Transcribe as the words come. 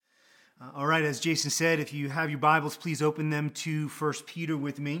All right, as Jason said, if you have your Bibles, please open them to 1 Peter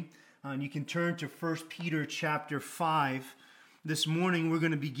with me. And you can turn to 1 Peter chapter 5. This morning, we're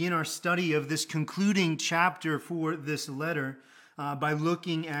going to begin our study of this concluding chapter for this letter by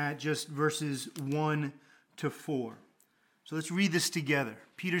looking at just verses 1 to 4. So let's read this together.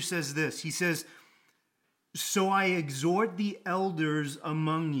 Peter says this. He says, "So I exhort the elders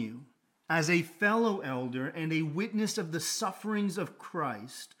among you, as a fellow elder and a witness of the sufferings of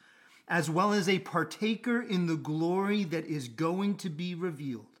Christ, as well as a partaker in the glory that is going to be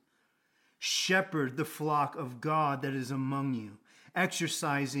revealed. Shepherd the flock of God that is among you,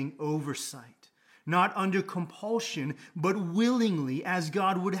 exercising oversight, not under compulsion, but willingly, as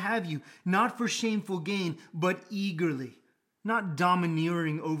God would have you, not for shameful gain, but eagerly, not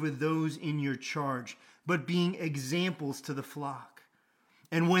domineering over those in your charge, but being examples to the flock.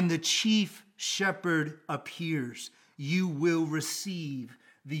 And when the chief shepherd appears, you will receive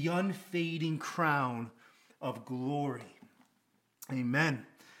the unfading crown of glory." Amen.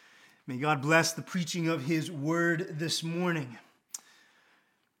 May God bless the preaching of his word this morning.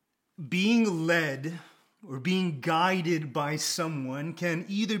 Being led or being guided by someone can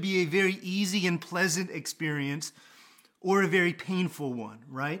either be a very easy and pleasant experience or a very painful one,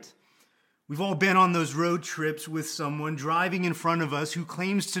 right? We've all been on those road trips with someone driving in front of us who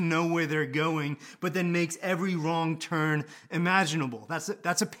claims to know where they're going, but then makes every wrong turn imaginable.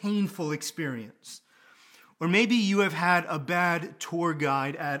 That's a painful experience. Or maybe you have had a bad tour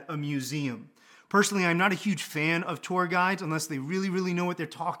guide at a museum. Personally, I'm not a huge fan of tour guides unless they really, really know what they're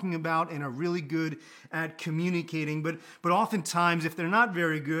talking about and are really good at communicating. But oftentimes, if they're not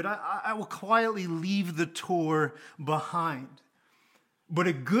very good, I will quietly leave the tour behind. But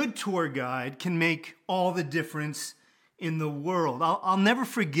a good tour guide can make all the difference in the world. I'll never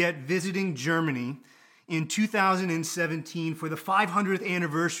forget visiting Germany in 2017 for the 500th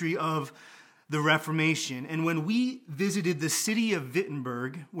anniversary of the Reformation. And when we visited the city of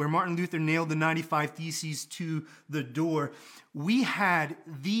Wittenberg, where Martin Luther nailed the 95 Theses to the door, we had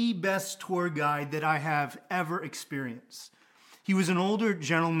the best tour guide that I have ever experienced. He was an older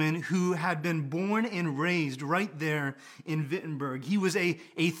gentleman who had been born and raised right there in Wittenberg. He was a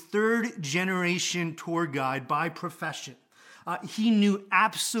third-generation tour guide by profession. He knew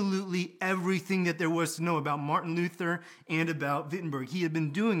absolutely everything that there was to know about Martin Luther and about Wittenberg. He had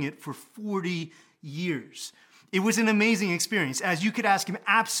been doing it for 40 years. It was an amazing experience, as you could ask him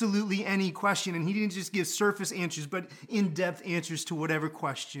absolutely any question, and he didn't just give surface answers, but in-depth answers to whatever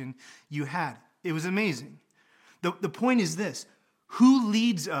question you had. It was amazing. The point is this: who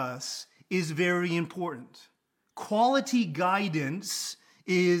leads us is very important. Quality guidance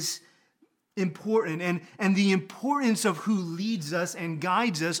is important, and the importance of who leads us and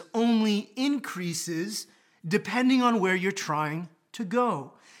guides us only increases depending on where you're trying to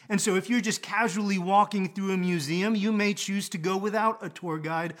go. And so if you're just casually walking through a museum, you may choose to go without a tour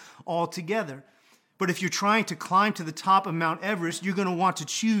guide altogether. But if you're trying to climb to the top of Mount Everest, you're going to want to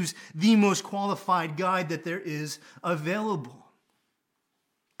choose the most qualified guide that there is available.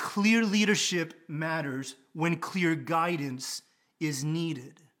 Clear leadership matters when clear guidance is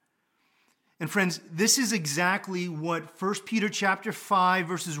needed. And friends, this is exactly what 1 Peter chapter 5,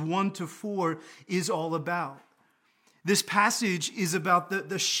 verses 1 to 4 is all about. This passage is about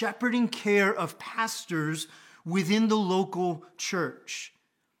the shepherding care of pastors within the local church.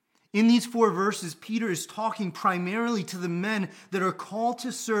 In these 4 verses, Peter is talking primarily to the men that are called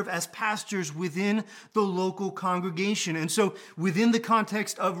to serve as pastors within the local congregation. And so within the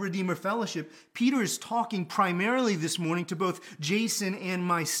context of Redeemer Fellowship, Peter is talking primarily this morning to both Jason and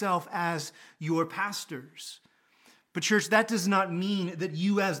myself as your pastors. But church, that does not mean that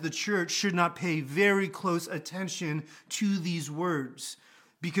you as the church should not pay very close attention to these words,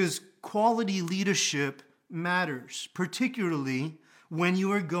 because quality leadership matters, particularly when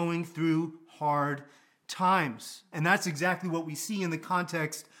you are going through hard times. And that's exactly what we see in the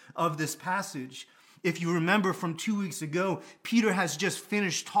context of this passage. If you remember from 2 weeks ago, Peter has just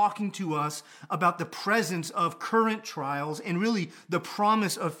finished talking to us about the presence of current trials and really the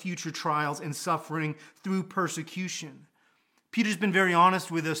promise of future trials and suffering through persecution. Peter's been very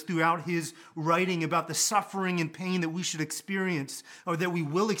honest with us throughout his writing about the suffering and pain that we should experience, or that we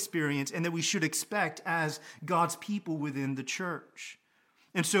will experience, and that we should expect as God's people within the church.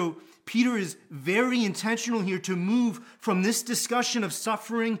 And so Peter is very intentional here to move from this discussion of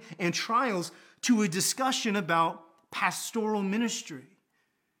suffering and trials to a discussion about pastoral ministry.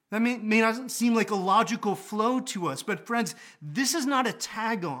 That may not seem like a logical flow to us, but friends, this is not a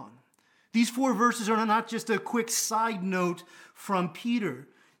tag on. These 4 verses are not just a quick side note from Peter.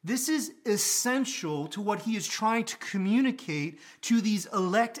 This is essential to what he is trying to communicate to these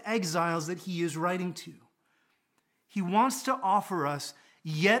elect exiles that he is writing to. He wants to offer us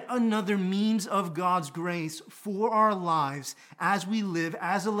yet another means of God's grace for our lives as we live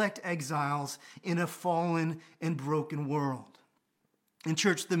as elect exiles in a fallen and broken world. And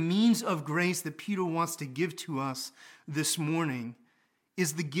church, the means of grace that Peter wants to give to us this morning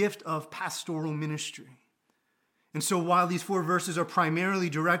is the gift of pastoral ministry. And so while these 4 verses are primarily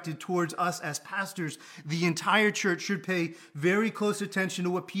directed towards us as pastors, the entire church should pay very close attention to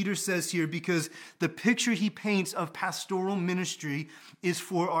what Peter says here, because the picture he paints of pastoral ministry is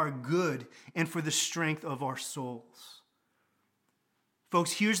for our good and for the strength of our souls.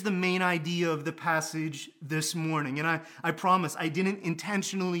 Folks, here's the main idea of the passage this morning. And I promise I didn't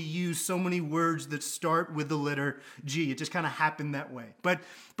intentionally use so many words that start with the letter G. It just kind of happened that way. But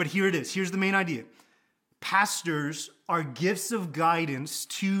here it is. Here's the main idea. Pastors are gifts of guidance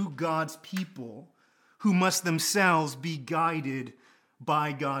to God's people who must themselves be guided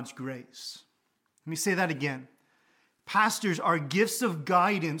by God's grace. Let me say that again. Pastors are gifts of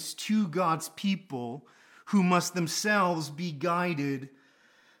guidance to God's people who must themselves be guided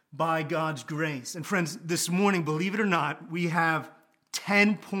by God's grace. And friends, this morning, believe it or not, we have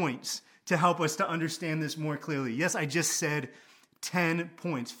 10 points to help us to understand this more clearly. Yes, I just said 10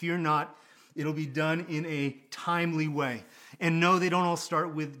 points. Fear not. It'll be done in a timely way. And no, they don't all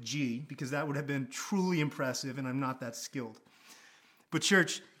start with G, because that would have been truly impressive, and I'm not that skilled. But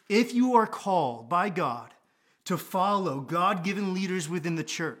church, if you are called by God to follow God-given leaders within the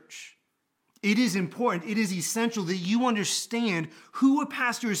church, it is important, it is essential that you understand who a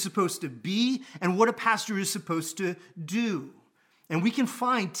pastor is supposed to be and what a pastor is supposed to do. And we can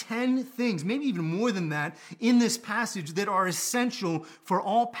find 10 things, maybe even more than that, in this passage that are essential for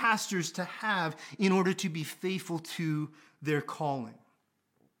all pastors to have in order to be faithful to their calling.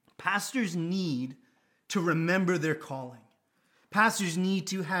 Pastors need to remember their calling. Pastors need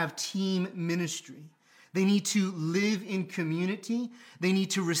to have team ministry. They need to live in community. They need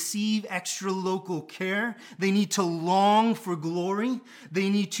to receive extra local care. They need to long for glory. They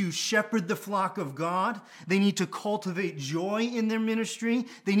need to shepherd the flock of God. They need to cultivate joy in their ministry.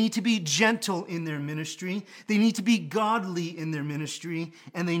 They need to be gentle in their ministry. They need to be godly in their ministry.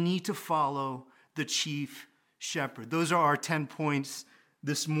 And they need to follow the chief shepherd. Those are our 10 points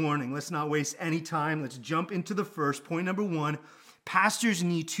this morning. Let's not waste any time. Let's jump into the first. Point number 1, pastors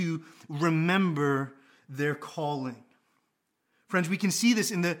need to remember their calling. Friends, we can see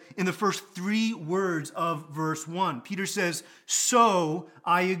this in the first 3 words of verse 1. Peter says, so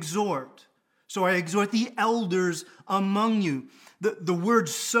I exhort. So I exhort the elders among you. The word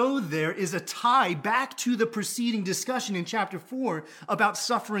so there is a tie back to the preceding discussion in chapter 4 about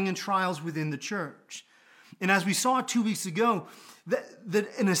suffering and trials within the church. And as we saw 2 weeks ago,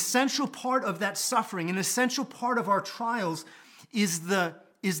 that an essential part of that suffering, an essential part of our trials is the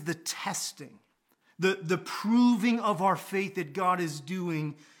testing. The proving of our faith that God is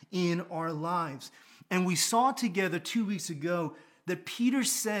doing in our lives. And we saw together 2 weeks ago that Peter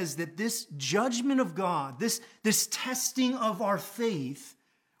says that this judgment of God, this testing of our faith,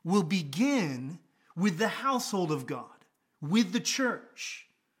 will begin with the household of God, with the church.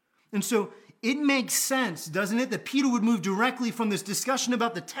 And so it makes sense, doesn't it, that Peter would move directly from this discussion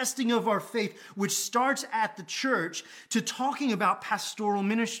about the testing of our faith, which starts at the church, to talking about pastoral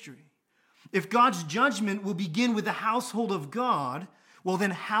ministry. If God's judgment will begin with the household of God, well,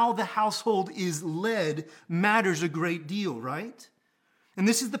 then how the household is led matters a great deal, right? And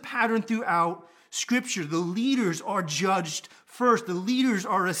this is the pattern throughout Scripture. The leaders are judged first. The leaders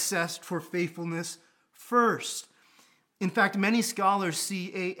are assessed for faithfulness first. In fact, many scholars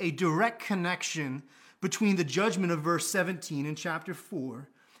see a direct connection between the judgment of verse 17 in chapter 4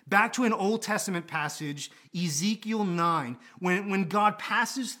 back to an Old Testament passage, Ezekiel 9, when God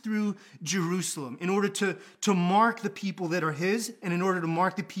passes through Jerusalem in order to mark the people that are his and in order to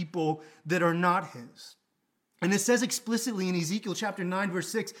mark the people that are not his. And it says explicitly in Ezekiel chapter 9, verse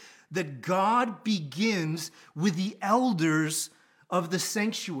 6, that God begins with the elders of the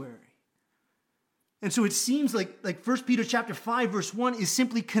sanctuary. And so it seems like 1 Peter chapter 5, verse 1 is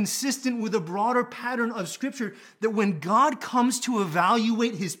simply consistent with a broader pattern of Scripture, that when God comes to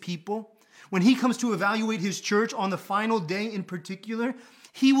evaluate his people, when he comes to evaluate his church on the final day in particular,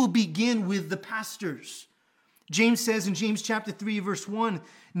 he will begin with the pastors. James says in James chapter 3, verse 1,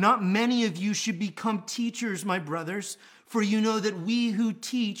 not many of you should become teachers, my brothers, for you know that we who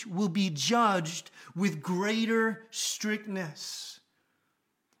teach will be judged with greater strictness.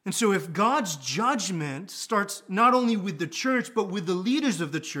 And so if God's judgment starts not only with the church, but with the leaders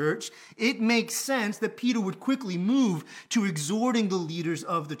of the church, it makes sense that Peter would quickly move to exhorting the leaders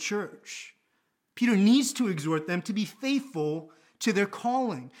of the church. Peter needs to exhort them to be faithful to their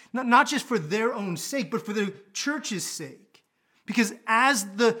calling, not just for their own sake, but for the church's sake. Because as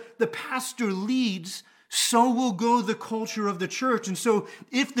the pastor leads, so will go the culture of the church. And so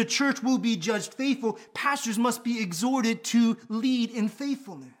if the church will be judged faithful, pastors must be exhorted to lead in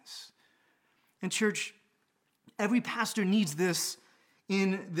faithfulness. And church, every pastor needs this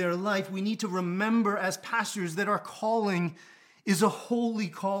in their life. We need to remember as pastors that our calling is a holy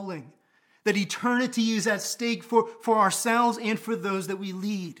calling, that eternity is at stake for ourselves and for those that we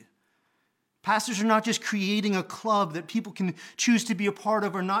lead. Pastors are not just creating a club that people can choose to be a part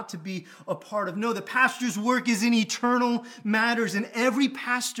of or not to be a part of. No, the pastor's work is in eternal matters, and every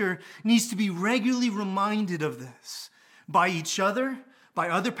pastor needs to be regularly reminded of this by each other, by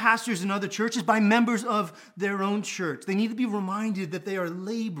other pastors in other churches, by members of their own church. They need to be reminded that they are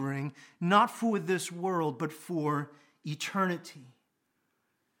laboring not for this world, but for eternity.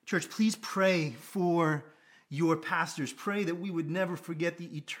 Church, please pray for your pastors. Pray that we would never forget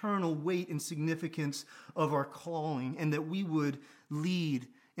the eternal weight and significance of our calling, and that we would lead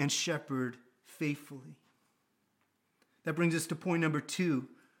and shepherd faithfully. That brings us to point number 2.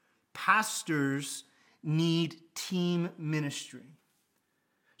 Pastors need team ministry.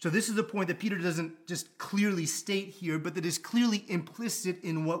 So this is the point that Peter doesn't just clearly state here, but that is clearly implicit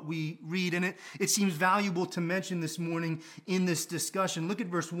in what we read. And it seems valuable to mention this morning in this discussion. Look at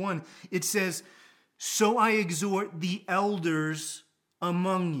verse 1. It says, "So I exhort the elders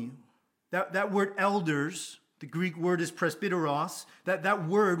among you." That word elders, the Greek word is presbyteros. That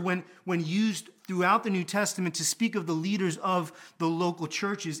word, when used throughout the New Testament to speak of the leaders of the local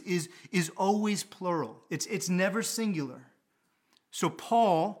churches, is always plural. It's never singular. So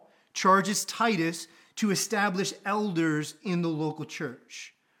Paul charges Titus to establish elders in the local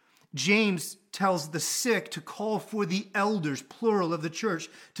church. James tells the sick to call for the elders, plural, of the church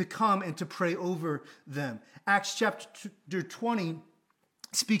to come and to pray over them. Acts chapter 20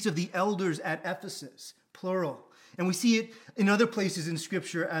 speaks of the elders at Ephesus, plural. And we see it in other places in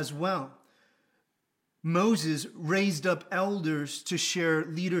Scripture as well. Moses raised up elders to share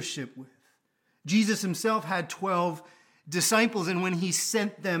leadership with. Jesus himself had 12 disciples, and when he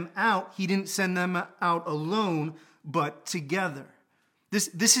sent them out, he didn't send them out alone, but together.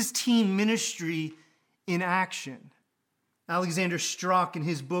 This is team ministry in action. Alexander Strauch, in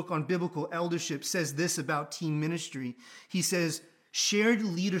his book on biblical eldership, says this about team ministry. He says, shared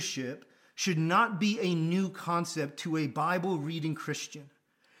leadership should not be a new concept to a Bible-reading Christian.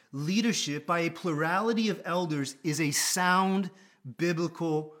 Leadership by a plurality of elders is a sound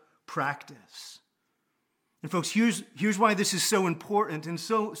biblical practice. And folks, here's why this is so important and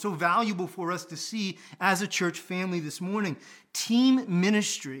so valuable for us to see as a church family this morning. Team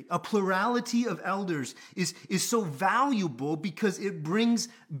ministry, a plurality of elders, is so valuable because it brings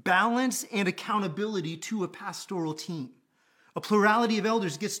balance and accountability to a pastoral team. A plurality of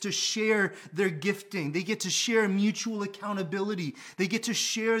elders gets to share their gifting. They get to share mutual accountability. They get to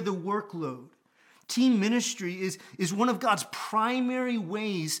share the workload. Team ministry is one of God's primary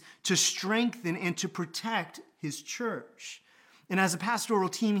ways to strengthen and to protect his church. And as a pastoral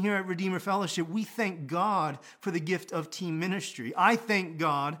team here at Redeemer Fellowship, we thank God for the gift of team ministry. I thank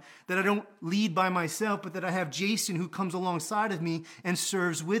God that I don't lead by myself, but that I have Jason who comes alongside of me and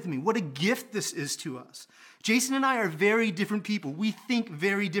serves with me. What a gift this is to us. Jason and I are very different people. We think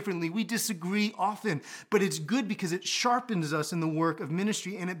very differently. We disagree often, but it's good because it sharpens us in the work of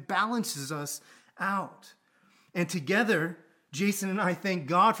ministry and it balances us out. And together, Jason and I thank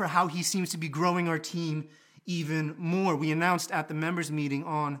God for how he seems to be growing our team even more. We announced at the members meeting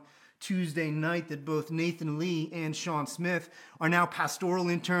on Tuesday night that both Nathan Lee and Sean Smith are now pastoral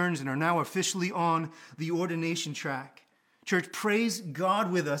interns and are now officially on the ordination track. Church, praise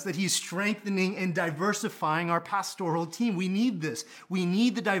God with us that he's strengthening and diversifying our pastoral team. We need this. We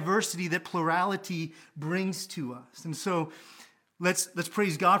need the diversity that plurality brings to us. And so let's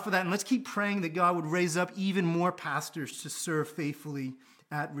praise God for that, and let's keep praying that God would raise up even more pastors to serve faithfully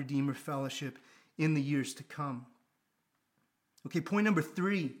at Redeemer Fellowship in the years to come. Okay, point number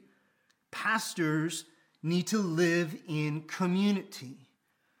 3. Pastors need to live in community.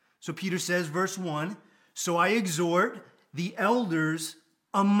 So Peter says, verse 1, "So I exhort the elders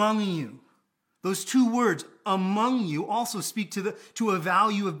among you." Those two words, among you, also speak to a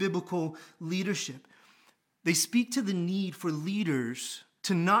value of biblical leadership. They speak to the need for leaders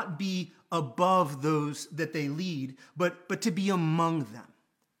to not be above those that they lead, but to be among them.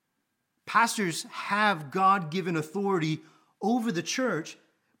 Pastors have God-given authority over the church,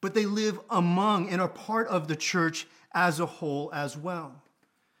 but they live among and are part of the church as a whole as well.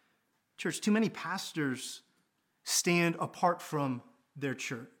 Church, too many pastors stand apart from their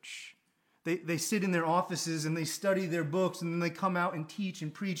church. They sit in their offices and they study their books, and then they come out and teach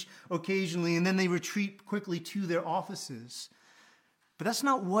and preach occasionally, and then they retreat quickly to their offices. But that's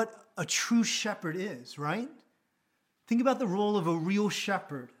not what a true shepherd is, right? Think about the role of a real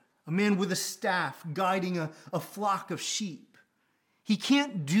shepherd, a man with a staff guiding a flock of sheep. He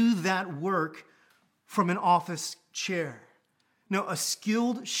can't do that work from an office chair. No, a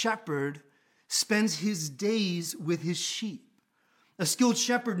skilled shepherd spends his days with his sheep. A skilled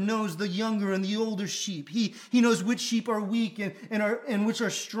shepherd knows the younger and the older sheep. He knows which sheep are weak and which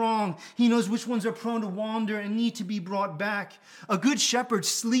are strong. He knows which ones are prone to wander and need to be brought back. A good shepherd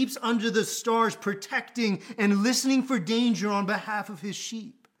sleeps under the stars, protecting and listening for danger on behalf of his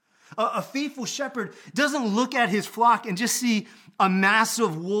sheep. A faithful shepherd doesn't look at his flock and just see a mass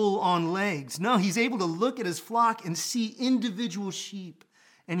of wool on legs. No, he's able to look at his flock and see individual sheep,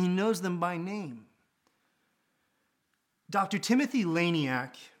 and he knows them by name. Dr. Timothy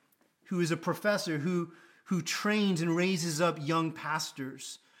Laniak, who is a professor who trains and raises up young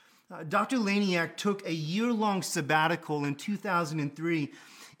pastors, Dr. Laniak took a year-long sabbatical in 2003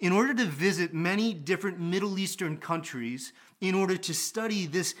 in order to visit many different Middle Eastern countries in order to study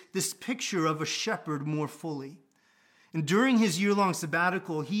this picture of a shepherd more fully. And during his year-long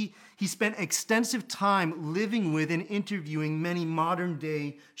sabbatical, he spent extensive time living with and interviewing many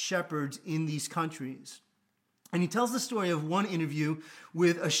modern-day shepherds in these countries. And he tells the story of one interview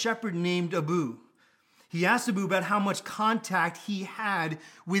with a shepherd named Abu. He asked Abu about how much contact he had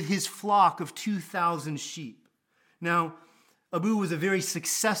with his flock of 2,000 sheep. Now, Abu was a very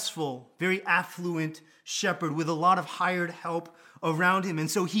successful, very affluent shepherd with a lot of hired help around him.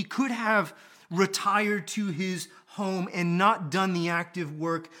 And so he could have retired to his home and not done the active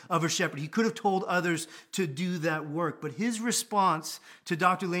work of a shepherd. He could have told others to do that work. But his response to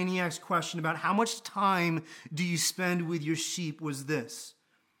Dr. Laniak's question about how much time do you spend with your sheep was this.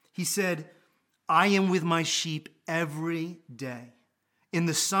 He said, "I am with my sheep every day. In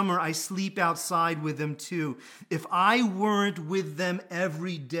the summer, I sleep outside with them too. If I weren't with them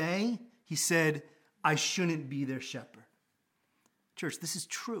every day," he said, "I shouldn't be their shepherd." Church, this is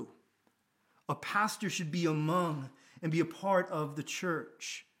true. A pastor should be among and be a part of the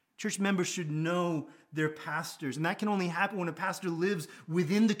church. Church members should know their pastors. And that can only happen when a pastor lives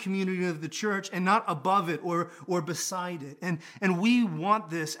within the community of the church and not above it or beside it. And we want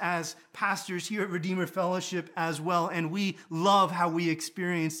this as pastors here at Redeemer Fellowship as well. And we love how we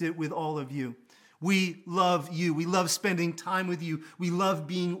experience it with all of you. We love you. We love spending time with you. We love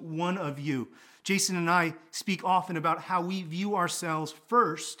being one of you. Jason and I speak often about how we view ourselves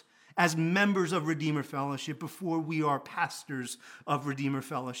first as members of Redeemer Fellowship before we are pastors of Redeemer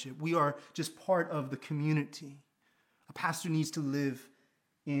Fellowship. We are just part of the community. A pastor needs to live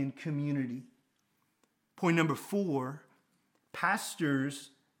in community. Point number 4, pastors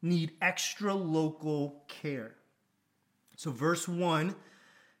need extra local care. So verse 1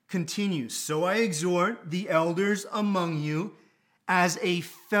 continues, "So I exhort the elders among you as a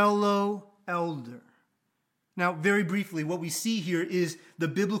fellow elder." Now, very briefly, what we see here is the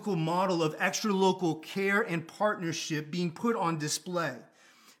biblical model of extra local care and partnership being put on display.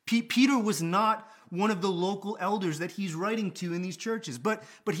 Peter was not one of the local elders that he's writing to in these churches, but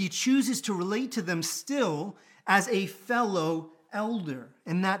he chooses to relate to them still as a fellow elder.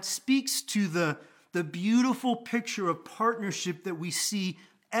 And that speaks to the beautiful picture of partnership that we see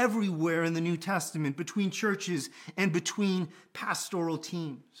everywhere in the New Testament between churches and between pastoral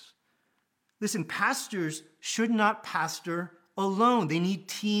teams. Listen, pastors should not pastor alone. They need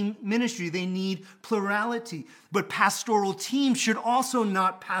team ministry. They need plurality. But pastoral teams should also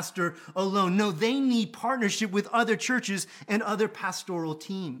not pastor alone. No, they need partnership with other churches and other pastoral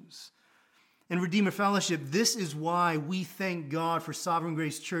teams. In Redeemer Fellowship, this is why we thank God for Sovereign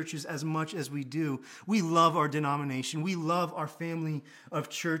Grace churches as much as we do. We love our denomination. We love our family of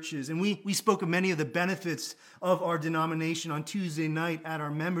churches. And we spoke of many of the benefits of our denomination on Tuesday night at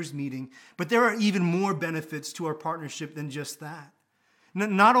our members meeting. But there are even more benefits to our partnership than just that.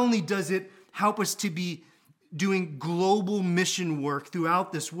 Not only does it help us to be doing global mission work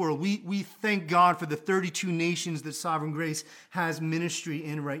throughout this world. We thank God for the 32 nations that Sovereign Grace has ministry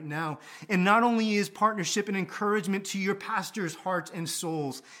in right now. And not only is partnership an encouragement to your pastors' hearts and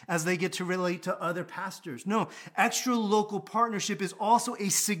souls as they get to relate to other pastors. No, extra local partnership is also a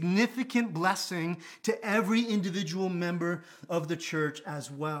significant blessing to every individual member of the church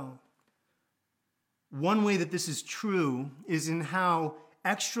as well. One way that this is true is in how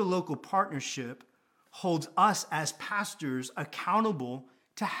extra local partnership holds us as pastors accountable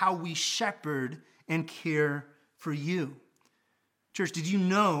to how we shepherd and care for you. Church, did you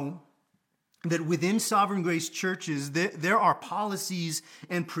know that within Sovereign Grace churches, there are policies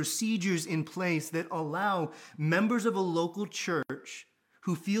and procedures in place that allow members of a local church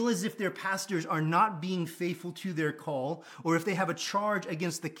who feel as if their pastors are not being faithful to their call, or if they have a charge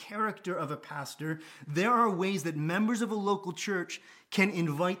against the character of a pastor, there are ways that members of a local church can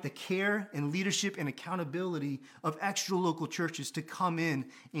invite the care and leadership and accountability of extra local churches to come in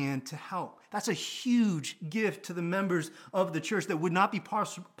and to help. That's a huge gift to the members of the church that would not be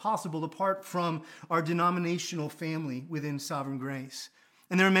possible apart from our denominational family within Sovereign Grace.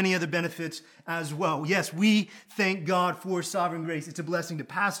 And there are many other benefits as well. Yes, we thank God for Sovereign Grace. It's a blessing to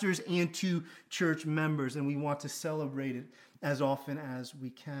pastors and to church members, and we want to celebrate it as often as we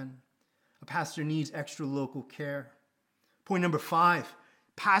can. A pastor needs extra local care. Point number 5,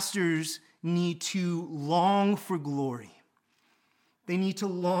 pastors need to long for glory. They need to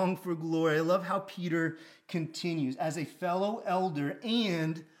long for glory. I love how Peter continues. As a fellow elder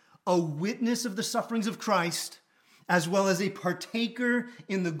and a witness of the sufferings of Christ, as well as a partaker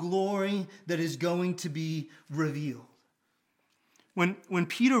in the glory that is going to be revealed. When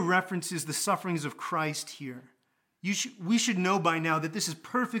Peter references the sufferings of Christ here, we should know by now that this is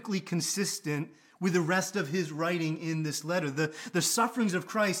perfectly consistent with the rest of his writing in this letter. The sufferings of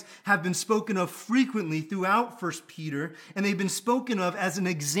Christ have been spoken of frequently throughout 1 Peter, and they've been spoken of as an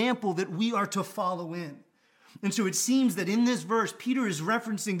example that we are to follow in. And so it seems that in this verse, Peter is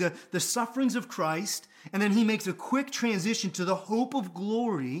referencing the sufferings of Christ, and then he makes a quick transition to the hope of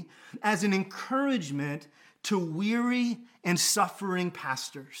glory as an encouragement to weary and suffering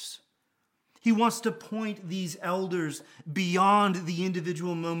pastors. He wants to point these elders beyond the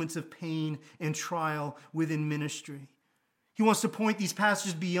individual moments of pain and trial within ministry. He wants to point these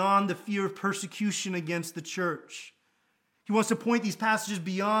pastors beyond the fear of persecution against the church. He wants to point these passages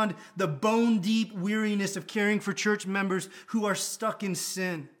beyond the bone-deep weariness of caring for church members who are stuck in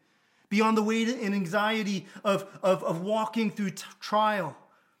sin, beyond the weight and anxiety of walking through trial.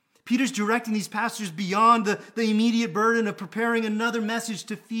 Peter's directing these pastors beyond the immediate burden of preparing another message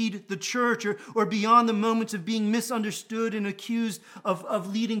to feed the church, or beyond the moments of being misunderstood and accused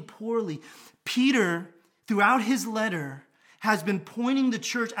of leading poorly. Peter, throughout his letter, has been pointing the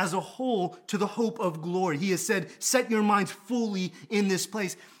church as a whole to the hope of glory. He has said, set your minds fully in this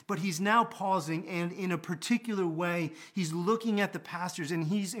place. But he's now pausing, and in a particular way, he's looking at the pastors and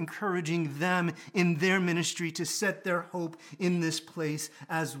he's encouraging them in their ministry to set their hope in this place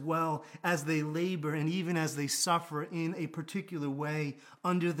as well as they labor and even as they suffer in a particular way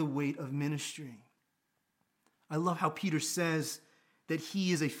under the weight of ministry. I love how Peter says that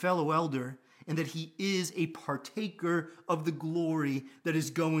he is a fellow elder and that he is a partaker of the glory that is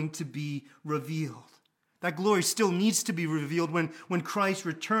going to be revealed. That glory still needs to be revealed when Christ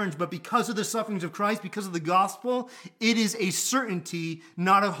returns, but because of the sufferings of Christ, because of the gospel, it is a certainty,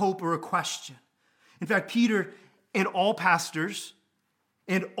 not a hope or a question. In fact, Peter and all pastors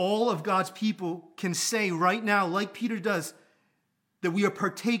and all of God's people can say right now, like Peter does, that we are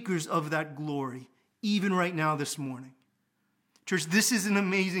partakers of that glory, even right now this morning. Church, this is an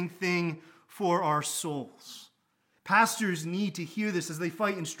amazing thing for our souls. Pastors need to hear this as they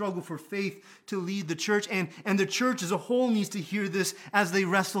fight and struggle for faith to lead the church, and the church as a whole needs to hear this as they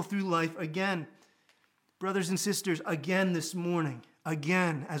wrestle through life again. Brothers and sisters, again this morning,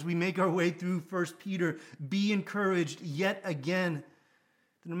 again, as we make our way through 1 Peter, be encouraged yet again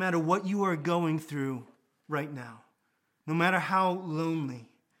that no matter what you are going through right now, no matter how lonely,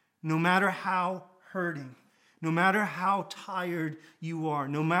 no matter how hurting, no matter how tired you are,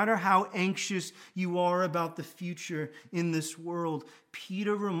 no matter how anxious you are about the future in this world,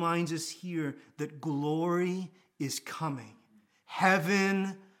 Peter reminds us here that glory is coming.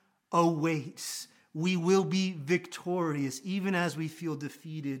 Heaven awaits. We will be victorious, even as we feel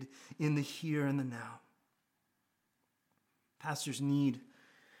defeated in the here and the now. Pastors need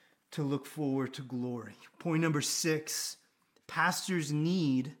to look forward to glory. Point number 6, pastors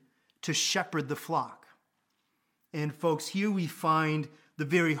need to shepherd the flock. And folks, here we find the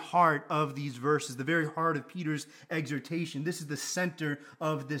very heart of these verses, the very heart of Peter's exhortation. This is the center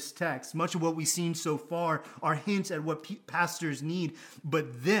of this text. Much of what we've seen so far are hints at what pastors need.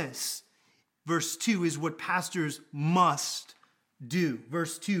 But this, verse 2, is what pastors must do.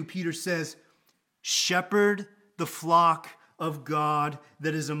 Verse 2, Peter says, shepherd the flock of God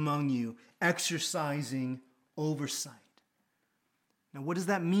that is among you, exercising oversight. Now, what does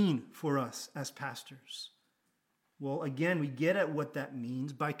that mean for us as pastors? Well, again, we get at what that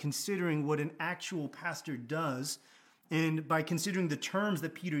means by considering what an actual pastor does and by considering the terms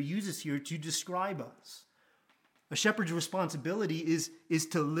that Peter uses here to describe us. A shepherd's responsibility is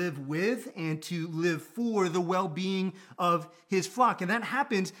to live with and to live for the well-being of his flock. And that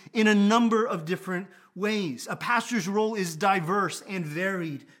happens in a number of different ways. A pastor's role is diverse and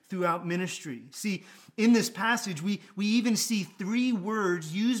varied throughout ministry. See, in this passage, we even see 3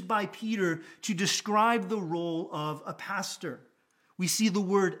 words used by Peter to describe the role of a pastor. We see the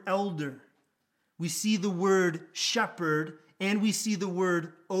word elder, we see the word shepherd, and we see the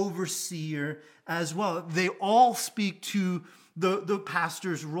word overseer as well. They all speak to the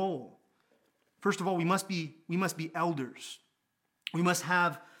pastor's role. First of all, we must be elders. We must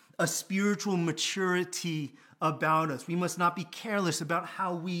have a spiritual maturity about us. We must not be careless about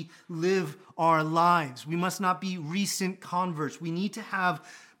how we live our lives. We must not be recent converts. We need to have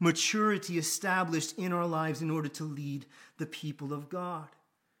maturity established in our lives in order to lead the people of God.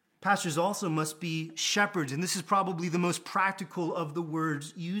 Pastors also must be shepherds, and this is probably the most practical of the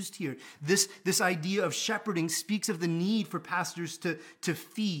words used here. This idea of shepherding speaks of the need for pastors to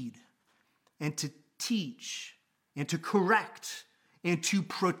feed and to teach and to correct and to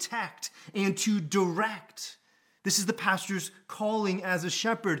protect and to direct. This is the pastor's calling as a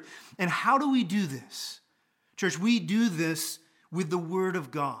shepherd. And how do we do this? Church, we do this with the Word of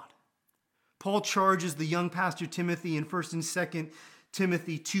God. Paul charges the young pastor Timothy in 1 and 2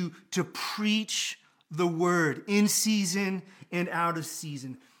 Timothy to preach the word in season and out of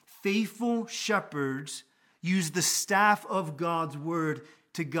season. Faithful shepherds use the staff of God's word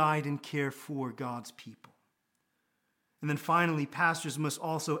to guide and care for God's people. And then finally, pastors must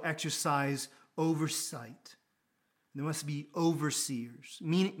also exercise oversight. There must be overseers,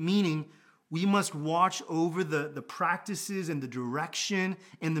 meaning we must watch over the practices and the direction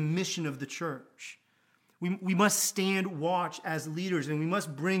and the mission of the church. We must stand watch as leaders, and we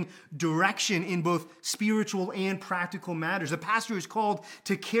must bring direction in both spiritual and practical matters. A pastor is called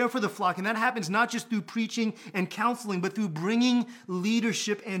to care for the flock, and that happens not just through preaching and counseling, but through bringing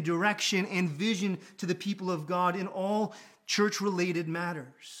leadership and direction and vision to the people of God in all church-related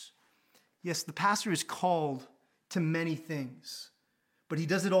matters. Yes, the pastor is called to many things, but he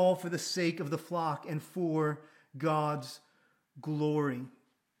does it all for the sake of the flock and for God's glory.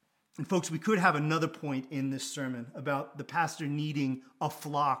 And folks, we could have another point in this sermon about the pastor needing a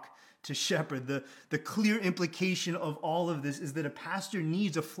flock to shepherd. The clear implication of all of this is that a pastor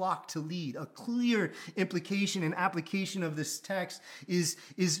needs a flock to lead. A clear implication and application of this text is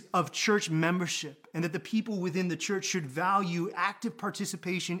of church membership, and that the people within the church should value active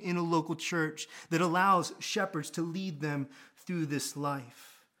participation in a local church that allows shepherds to lead them through this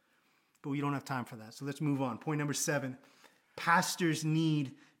life. But we don't have time for that, so let's move on. Point number 7, pastors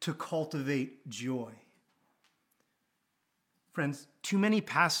need to cultivate joy. Friends, too many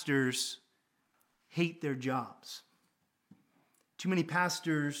pastors hate their jobs. Too many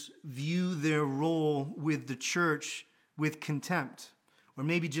pastors view their role with the church with contempt, or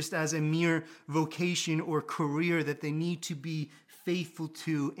maybe just as a mere vocation or career that they need to be faithful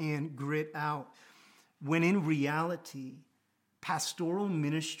to and grit out. When in reality, pastoral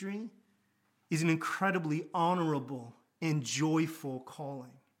ministry is an incredibly honorable and joyful calling.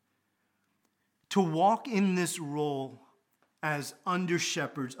 To walk in this role as under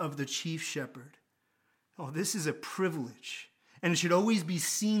shepherds of the chief shepherd, this is a privilege. And it should always be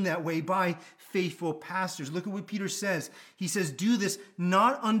seen that way by faithful pastors. Look at what Peter says. He says, do this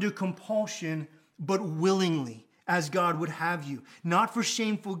not under compulsion, but willingly, as God would have you. Not for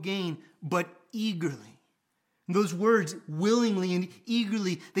shameful gain, but eagerly. Those words, willingly and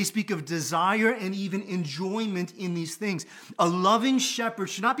eagerly, they speak of desire and even enjoyment in these things. A loving shepherd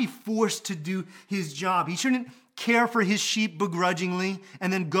should not be forced to do his job. He shouldn't care for his sheep begrudgingly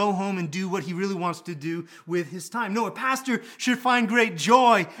and then go home and do what he really wants to do with his time. No, a pastor should find great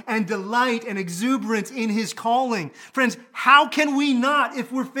joy and delight and exuberance in his calling. Friends, how can we not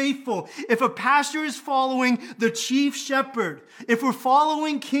if we're faithful? If a pastor is following the chief shepherd, if we're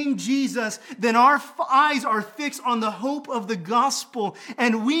following King Jesus, then our eyes are fixed on the hope of the gospel,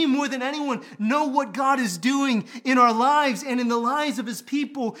 and we more than anyone know what God is doing in our lives and in the lives of his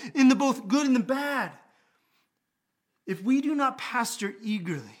people, in the both good and the bad. If we do not pastor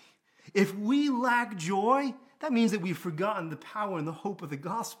eagerly, if we lack joy, that means that we've forgotten the power and the hope of the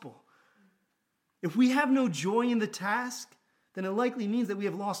gospel. If we have no joy in the task, then it likely means that we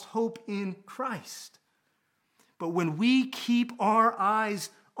have lost hope in Christ. But when we keep our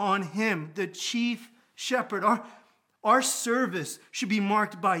eyes on him, the chief shepherd, our service should be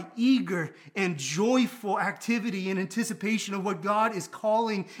marked by eager and joyful activity in anticipation of what God is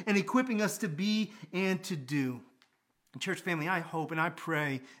calling and equipping us to be and to do. Church family, I hope and I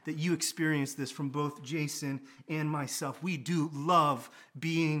pray that you experience this from both Jason and myself. We do love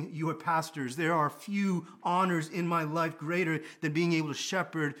being your pastors. There are few honors in my life greater than being able to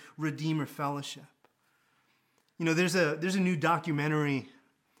shepherd Redeemer Fellowship. You know, there's a new documentary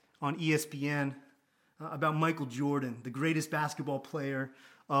on ESPN about Michael Jordan, the greatest basketball player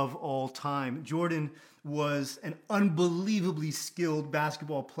of all time. Jordan was an unbelievably skilled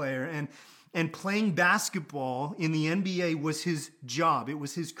basketball player, and playing basketball in the NBA was his job. It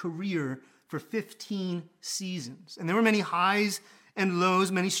was his career for 15 seasons. And there were many highs and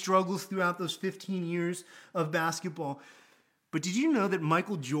lows, many struggles throughout those 15 years of basketball. But did you know that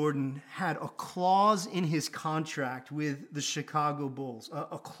Michael Jordan had a clause in his contract with the Chicago Bulls?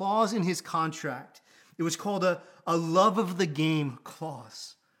 A clause in his contract. It was called a love of the game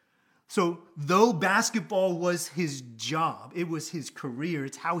clause. So though basketball was his job, it was his career,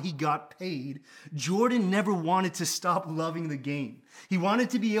 it's how he got paid, Jordan never wanted to stop loving the game. He wanted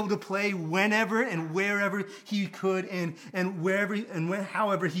to be able to play whenever and wherever he could and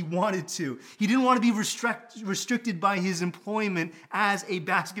however he wanted to. He didn't want to be restricted by his employment as a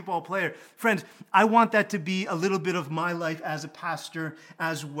basketball player. Friends, I want that to be a little bit of my life as a pastor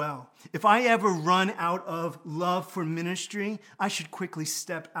as well. If I ever run out of love for ministry, I should quickly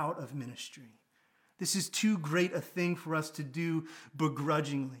step out of ministry. This is too great a thing for us to do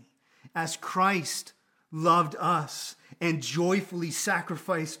begrudgingly. As Christ loved us and joyfully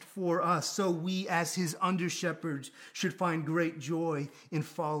sacrificed for us, so we as his under-shepherds should find great joy in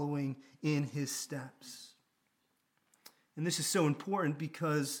following in his steps. And this is so important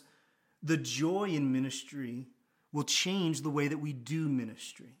because the joy in ministry will change the way that we do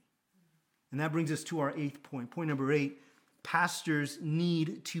ministry. And that brings us to our 8th point. Point number 8, pastors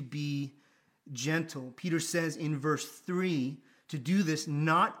need to be gentle. Peter says in verse 3 to do this,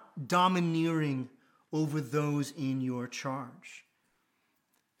 not domineering over those in your charge.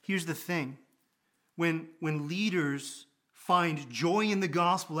 Here's the thing. When leaders find joy in the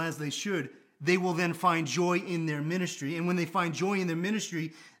gospel as they should, they will then find joy in their ministry. And when they find joy in their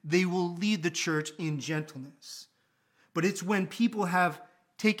ministry, they will lead the church in gentleness. But it's when people have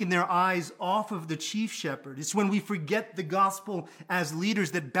taken their eyes off of the chief shepherd, it's when we forget the gospel as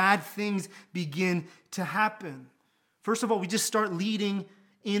leaders that bad things begin to happen. First of all, we just start leading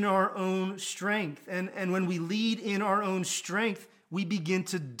in our own strength. And when we lead in our own strength, we begin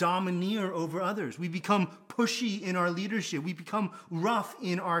to domineer over others. We become pushy in our leadership. We become rough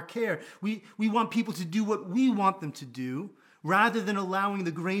in our care. We want people to do what we want them to do rather than allowing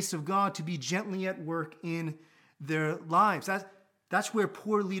the grace of God to be gently at work in their lives. That's where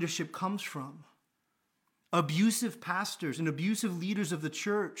poor leadership comes from. Abusive pastors and abusive leaders of the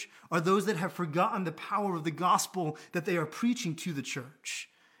church are those that have forgotten the power of the gospel that they are preaching to the church.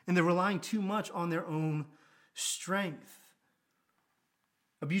 And they're relying too much on their own strength.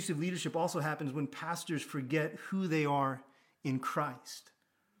 Abusive leadership also happens when pastors forget who they are in Christ.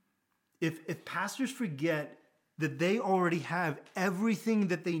 If pastors forget that they already have everything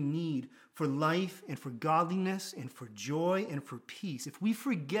that they need for life and for godliness and for joy and for peace, if we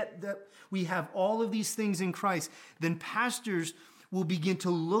forget that we have all of these things in Christ, then pastors will begin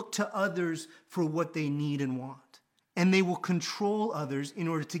to look to others for what they need and want. And they will control others in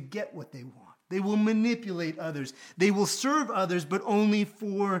order to get what they want. They will manipulate others. They will serve others, but only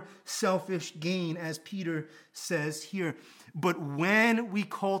for selfish gain, as Peter says here. But when we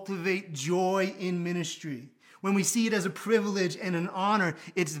cultivate joy in ministry, when we see it as a privilege and an honor,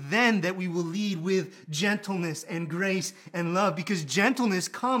 it's then that we will lead with gentleness and grace and love, because gentleness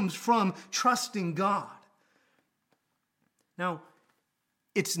comes from trusting God. Now,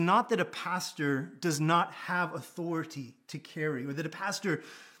 it's not that a pastor does not have authority to carry, or that a pastor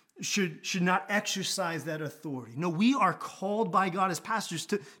should not exercise that authority. No, we are called by God as pastors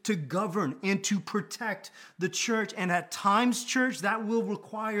to govern and to protect the church. And at times, church, that will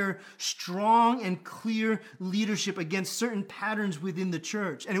require strong and clear leadership against certain patterns within the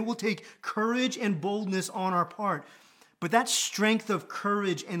church. And it will take courage and boldness on our part. But that strength of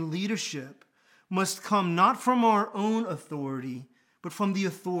courage and leadership must come not from our own authority, but from the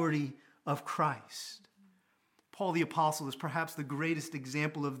authority of Christ. Paul the Apostle is perhaps the greatest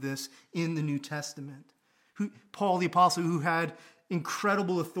example of this in the New Testament. Paul the Apostle, who had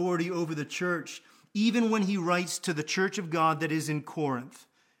incredible authority over the church, even when he writes to the church of God that is in Corinth.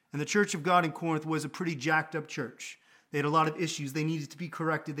 And the church of God in Corinth was a pretty jacked up church. They had a lot of issues. They needed to be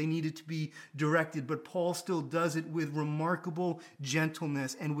corrected. They needed to be directed. But Paul still does it with remarkable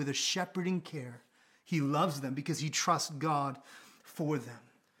gentleness and with a shepherding care. He loves them because he trusts God for them.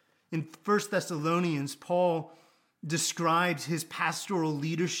 In 1 Thessalonians, Paul describes his pastoral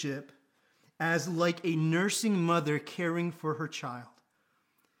leadership as like a nursing mother caring for her child.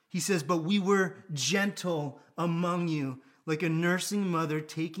 He says, but we were gentle among you, like a nursing mother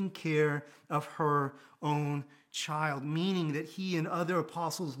taking care of her own child, meaning that he and other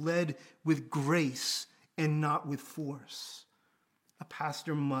apostles led with grace and not with force. A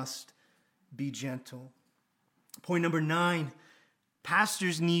pastor must be gentle. Point number 9,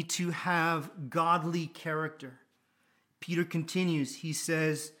 pastors need to have godly character. Peter continues, he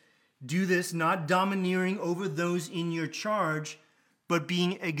says, do this not domineering over those in your charge, but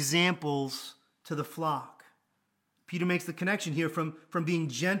being examples to the flock. Peter makes the connection here from being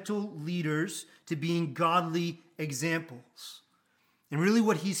gentle leaders to being godly examples. And really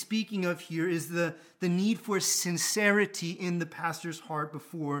what he's speaking of here is the need for sincerity in the pastor's heart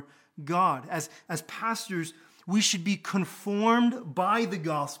before God. As pastors, we should be conformed by the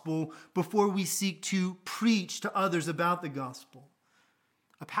gospel before we seek to preach to others about the gospel.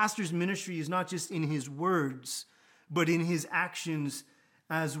 A pastor's ministry is not just in his words, but in his actions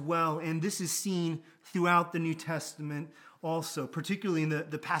as well. And this is seen throughout the New Testament also, particularly in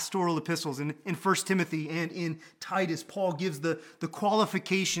the pastoral epistles. In 1 Timothy and in Titus, Paul gives the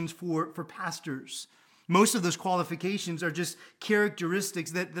qualifications for pastors. Most of those qualifications are just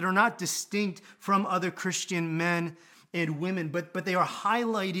characteristics that are not distinct from other Christian men and women, but they are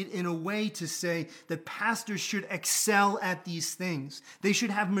highlighted in a way to say that pastors should excel at these things. They should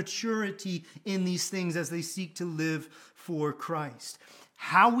have maturity in these things as they seek to live for Christ.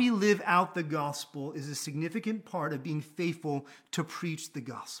 How we live out the gospel is a significant part of being faithful to preach the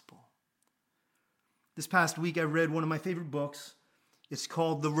gospel. This past week, I read one of my favorite books. It's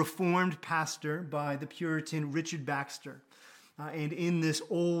called The Reformed Pastor by the Puritan Richard Baxter. And in this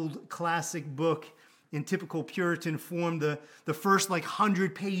old classic book, in typical Puritan form, the first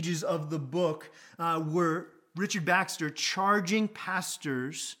 100 pages of the book were Richard Baxter charging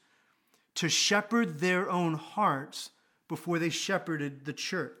pastors to shepherd their own hearts before they shepherded the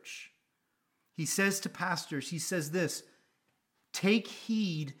church. He says to pastors, he says this, take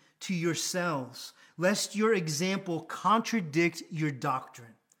heed to yourselves, lest your example contradict your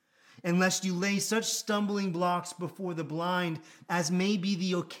doctrine, and lest you lay such stumbling blocks before the blind as may be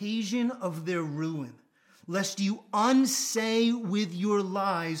the occasion of their ruin, lest you unsay with your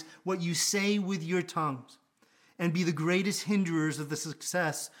lies what you say with your tongues, and be the greatest hinderers of the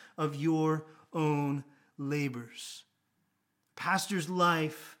success of your own labors. Pastor's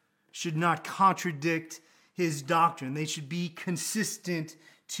life should not contradict his doctrine. They should be consistent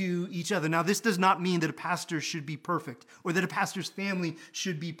to each other. Now, this does not mean that a pastor should be perfect or that a pastor's family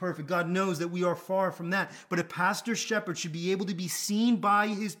should be perfect. God knows that we are far from that. But a pastor shepherd should be able to be seen by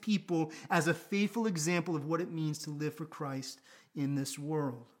his people as a faithful example of what it means to live for Christ in this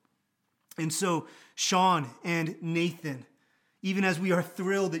world. And so, Sean and Nathan, even as we are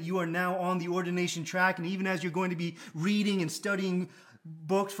thrilled that you are now on the ordination track, and even as you're going to be reading and studying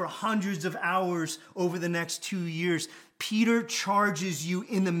books for hundreds of hours over the next 2 years, Peter charges you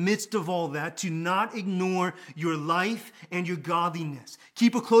in the midst of all that to not ignore your life and your godliness.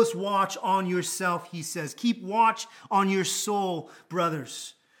 Keep a close watch on yourself, he says. Keep watch on your soul,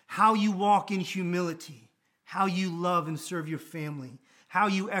 brothers. How you walk in humility, how you love and serve your family, how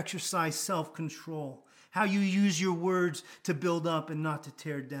you exercise self-control, how you use your words to build up and not to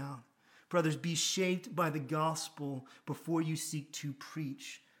tear down. Brothers, be shaped by the gospel before you seek to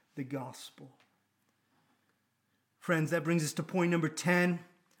preach the gospel. Friends, that brings us to point number 10,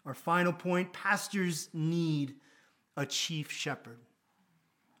 our final point. Pastors need a chief shepherd.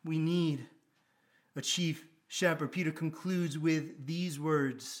 We need a chief shepherd. Peter concludes with these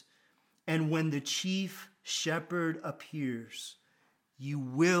words, and when the chief shepherd appears, you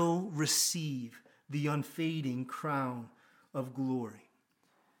will receive the unfading crown of glory.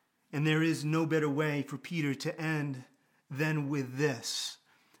 And there is no better way for Peter to end than with this,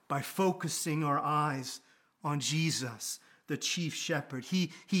 by focusing our eyes on Jesus, the chief shepherd. He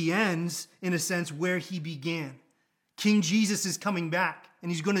ends, in a sense, where he began. King Jesus is coming back, and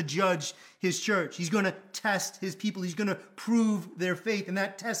he's going to judge his church. He's going to test his people. He's going to prove their faith. And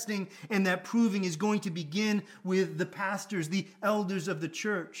that testing and that proving is going to begin with the pastors, the elders of the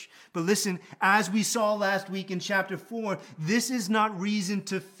church. But listen, as we saw last week in chapter 4, this is not reason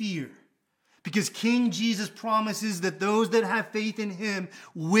to fear, because King Jesus promises that those that have faith in him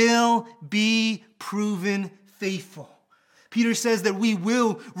will be proven faithful. Peter says that we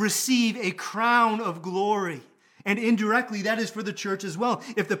will receive a crown of glory. And indirectly, that is for the church as well.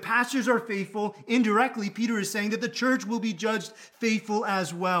 If the pastors are faithful, indirectly, Peter is saying that the church will be judged faithful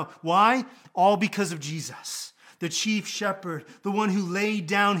as well. Why? All because of Jesus, the chief shepherd, the one who laid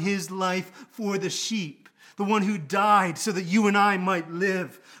down his life for the sheep, the one who died so that you and I might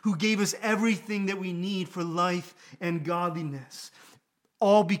live, who gave us everything that we need for life and godliness,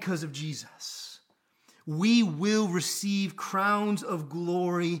 all because of Jesus. We will receive crowns of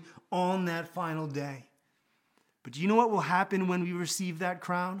glory on that final day. But do you know what will happen when we receive that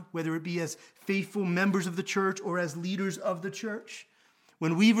crown, whether it be as faithful members of the church or as leaders of the church?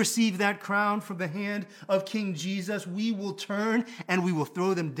 When we receive that crown from the hand of King Jesus, we will turn and we will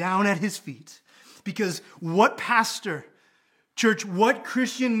throw them down at his feet. Because what pastor, church, what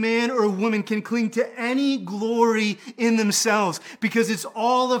Christian man or woman can cling to any glory in themselves? Because it's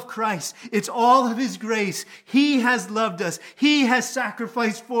all of Christ. It's all of his grace. He has loved us. He has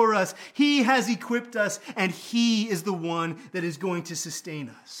sacrificed for us. He has equipped us. And he is the one that is going to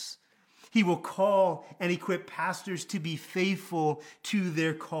sustain us. He will call and equip pastors to be faithful to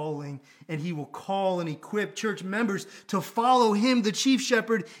their calling. And he will call and equip church members to follow him, the chief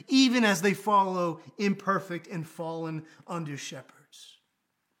shepherd, even as they follow imperfect and fallen under shepherds.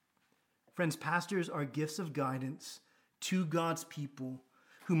 Friends, pastors are gifts of guidance to God's people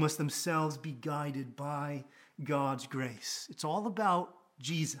who must themselves be guided by God's grace. It's all about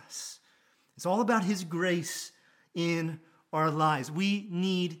Jesus. It's all about his grace in our lives. We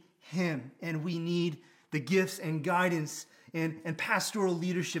need him, and we need the gifts and guidance and pastoral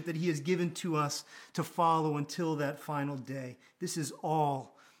leadership that he has given to us to follow until that final day. This is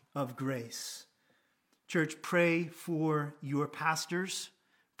all of grace. Church, pray for your pastors,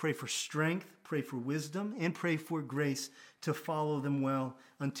 pray for strength, pray for wisdom, and pray for grace to follow them well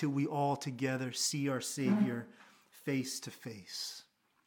until we all together see our Savior face to face.